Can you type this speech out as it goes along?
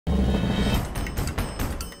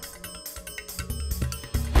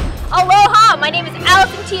Aloha! My name is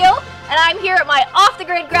Alison and I'm here at my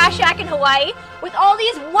off-the-grid grass shack in Hawaii with all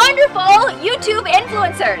these wonderful YouTube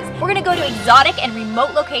influencers. We're gonna go to exotic and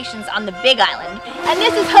remote locations on the Big Island, and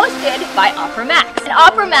this is hosted by Opera Max. And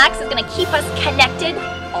Opera Max is gonna keep us connected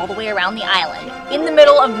all the way around the island, in the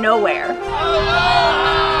middle of nowhere.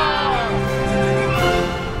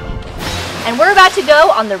 And we're about to go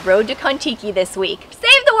on the road to Kon-Tiki this week.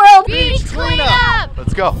 Save the world! Beach cleanup!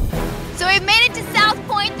 Let's go. So we've made it to South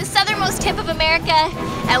Point, the southernmost tip of America,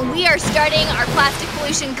 and we are starting our plastic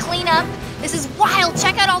pollution cleanup. This is wild.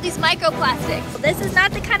 Check out all these microplastics. This is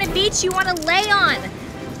not the kind of beach you want to lay on.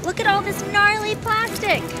 Look at all this gnarly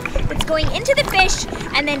plastic. It's going into the fish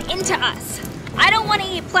and then into us. I don't want to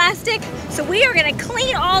eat plastic, so we are going to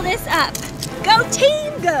clean all this up. Go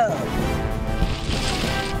team, go!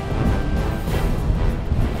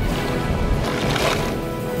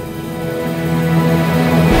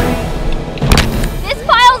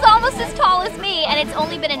 As tall as me, and it's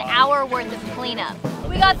only been an hour worth of cleanup.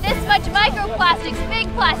 We got this much microplastics, big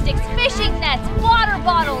plastics, fishing nets, water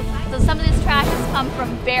bottles. So some of this trash has come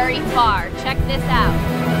from very far. Check this out.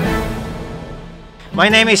 My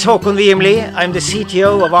name is Håkon Wium Lie. I'm the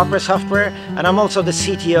CTO of Opera Software, and I'm also the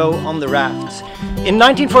CTO on the rafts. In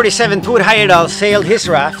 1947, Thor Heyerdahl sailed his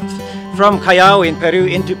raft from Callao in Peru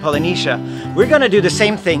into Polynesia. We're gonna do the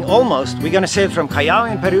same thing, almost. We're gonna sail from Callao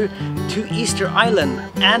in Peru to Easter Island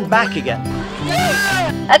and back again.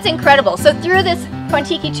 That's incredible. So through this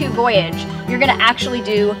Kon-Tiki 2 voyage, you're gonna actually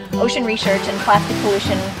do ocean research and plastic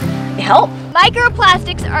pollution help.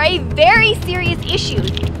 Microplastics are a very serious issue.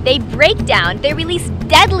 They break down, they release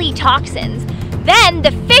deadly toxins, then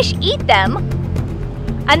the fish eat them,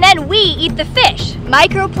 and then we eat the fish.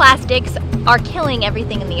 Microplastics are killing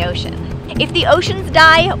everything in the ocean. If the oceans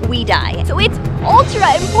die, we die. So it's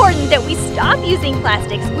ultra important that we stop using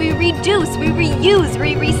plastics, we reduce, we reuse,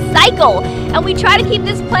 we recycle, and we try to keep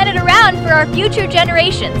this planet around for our future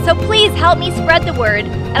generations. So please help me spread the word,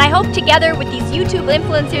 and I hope together with these YouTube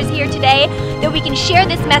influencers here today that we can share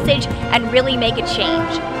this message and really make a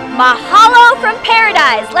change. Mahalo from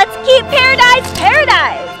paradise! Let's keep paradise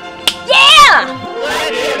paradise! Yeah!